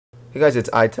Hey guys, it's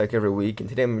iTech every week, and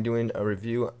today I'm doing a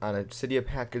review on a cydia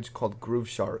package called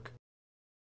GrooveShark.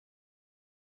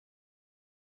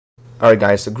 Alright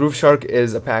guys, so GrooveShark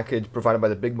is a package provided by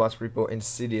the Big Boss repo in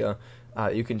cydia.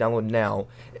 You can download now.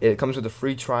 It comes with a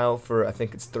free trial for, I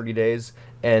think it's 30 days,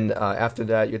 and after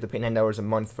that you have to pay $9 a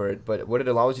month for it. But what it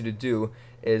allows you to do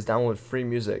is download free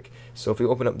music. So if we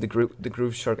open up the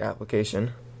GrooveShark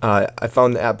application, I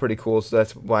found the app pretty cool, so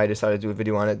that's why I decided to do a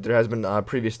video on it. There has been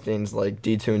previous things like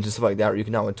dTunes and stuff like that where you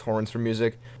can download torrents for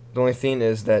music. The only thing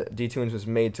is that dTunes was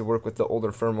made to work with the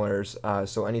older firmwares,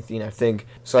 so anything I think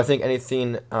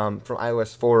anything from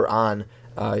iOS 4 on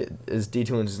is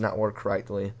dTunes does not work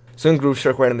correctly. So in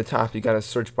GrooveShark, right on the top, you got a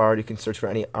search bar. You can search for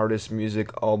any artist,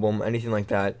 music, album, anything like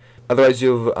that. Otherwise,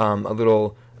 you have a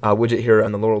little widget here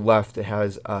on the lower left that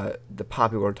has the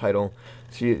popular title.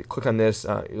 So you click on this,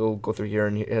 you'll go through here,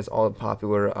 and it has all the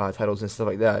popular titles and stuff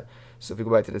like that. So if we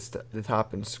go back to the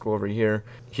top and scroll over here,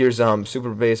 here's Super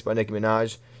Bass by Nicki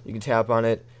Minaj. You can tap on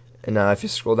it, and if you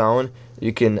scroll down,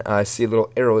 you can see a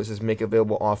little arrow that says make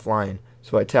available offline.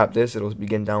 So if I tap this, it'll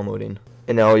begin downloading.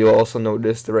 And now you'll also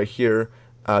notice that right here,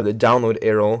 the download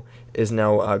arrow is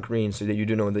now green, so that you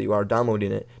do know that you are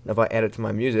downloading it. Now if I add it to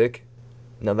my music,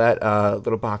 now that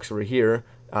little box over here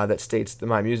that states the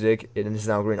my music, it is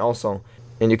now green also.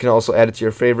 And you can also add it to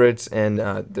your favorites, and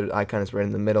the icon is right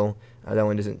in the middle. That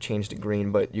one doesn't change to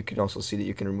green, but you can also see that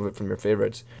you can remove it from your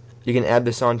favorites. You can add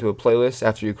this onto a playlist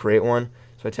after you create one.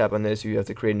 So I tap on this, you have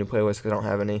to create a new playlist because I don't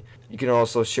have any. You can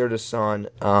also share this song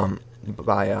by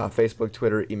Facebook,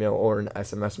 Twitter, email, or an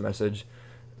SMS message.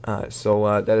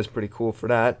 So that is pretty cool for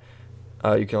that.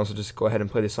 You can also just go ahead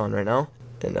and play this song right now.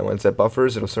 And then once that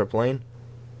buffers, it'll start playing.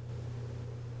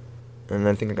 And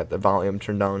I think I got the volume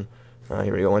turned down.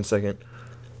 Here we go, 1 second.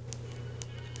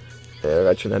 Yeah,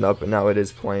 I turned that up, and now it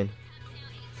is playing.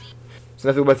 So now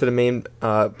if we go back to the main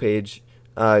page,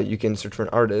 you can search for an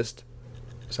artist.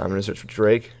 So I'm going to search for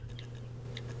Drake.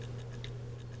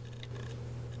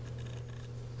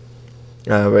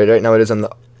 Right now it is on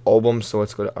the album, so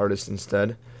let's go to artist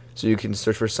instead. So you can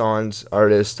search for songs,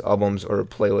 artists, albums, or a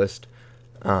playlist.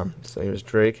 So here's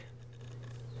Drake.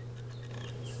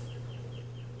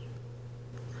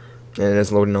 And it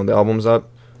is loading all the albums up.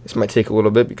 This might take a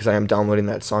little bit because I am downloading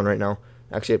that song right now.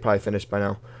 Actually, it probably finished by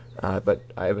now. But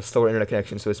I have a slower internet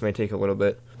connection, so this may take a little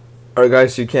bit. Alright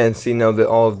guys, so you can see now that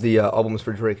all of the albums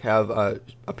for Drake have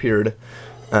appeared.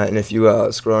 And if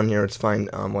you scroll on here, it's fine.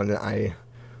 One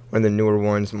of the newer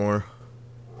ones more.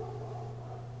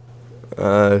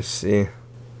 Let's see.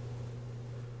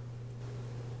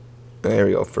 There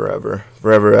we go, Forever.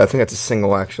 Forever, I think that's a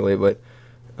single actually, but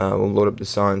we'll load up the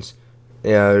songs.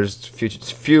 Yeah, there's a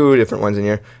few different ones in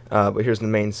here, but here's the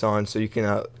main song, so you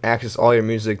can access all your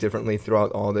music differently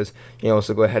throughout all this. You can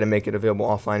also go ahead and make it available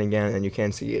offline again, and you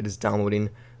can see it is downloading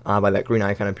by that green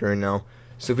icon appearing now.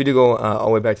 So if we do go all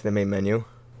the way back to the main menu,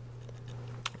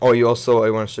 I want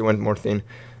to show you one more thing.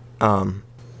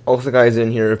 Also guys,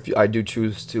 in here, if I do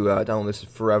choose to download this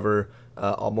Forever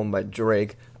album by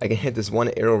Drake, I can hit this one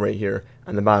arrow right here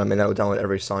on the bottom, and that will download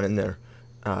every song in there.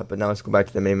 But now let's go back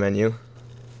to the main menu.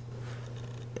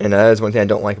 And that is one thing I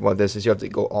don't like about this, is you have to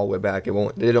go all the way back.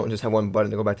 They don't just have one button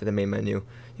to go back to the main menu.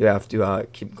 You have to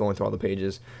keep going through all the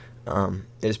pages. It'd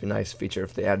just be a nice feature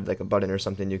if they added like a button or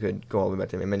something. You could go all the way back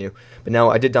to the main menu. But now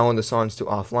I did download the songs to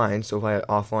offline, so if I had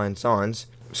offline songs,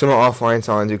 so now offline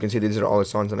songs, you can see these are all the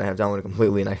songs that I have downloaded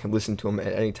completely, and I can listen to them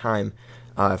at any time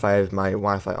if I have my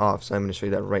Wi-Fi off. So I'm going to show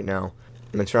you that right now.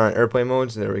 I'm going to turn on airplane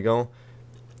modes. There we go.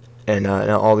 And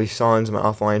now all these songs, my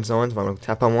offline songs, if I'm going to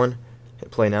tap on one,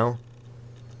 hit play now.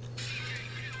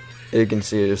 You can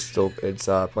see it's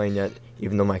playing yet,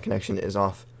 even though my connection is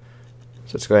off.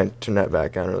 So let's go ahead and turn that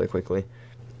back on really quickly.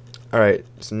 Alright,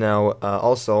 so now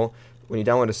also, when you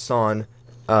download a song,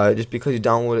 just because you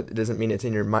download it, it doesn't mean it's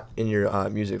in your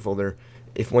music folder.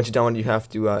 Once you download it, you have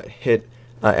to hit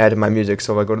add to my music.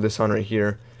 So if I go to this song right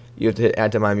here, you have to hit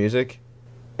add to my music,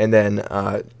 and then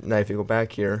now if you go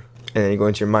back here, and then you go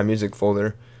into your my music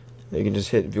folder, you can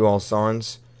just hit view all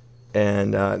songs,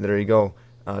 and there you go.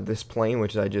 This plane,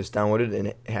 which I just downloaded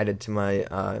and added to my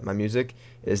my music,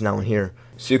 is now in here.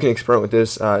 So you can experiment with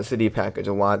this cydia package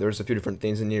a lot. There's a few different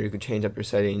things in here. You can change up your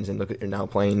settings and look at your now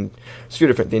playing. There's a few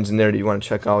different things in there that you want to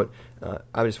check out.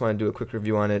 I just want to do a quick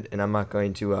review on it, and I'm not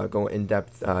going to go in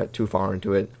depth too far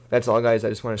into it. That's all guys. I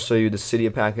just want to show you the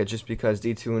cydia package just because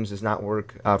dTunes does not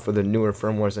work for the newer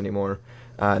firmwares anymore,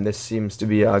 and this seems to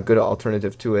be a good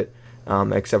alternative to it.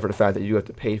 Except for the fact that you do have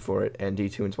to pay for it, and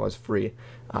dTunes was free.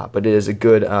 But it is a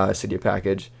good cydia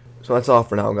package. So that's all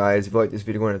for now, guys. If you like this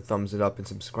video, go ahead and thumbs it up and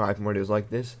subscribe for more videos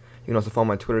like this. You can also follow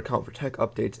my Twitter account for tech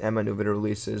updates and my new video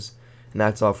releases. And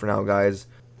that's all for now, guys.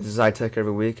 This is iTech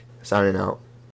every week, signing out.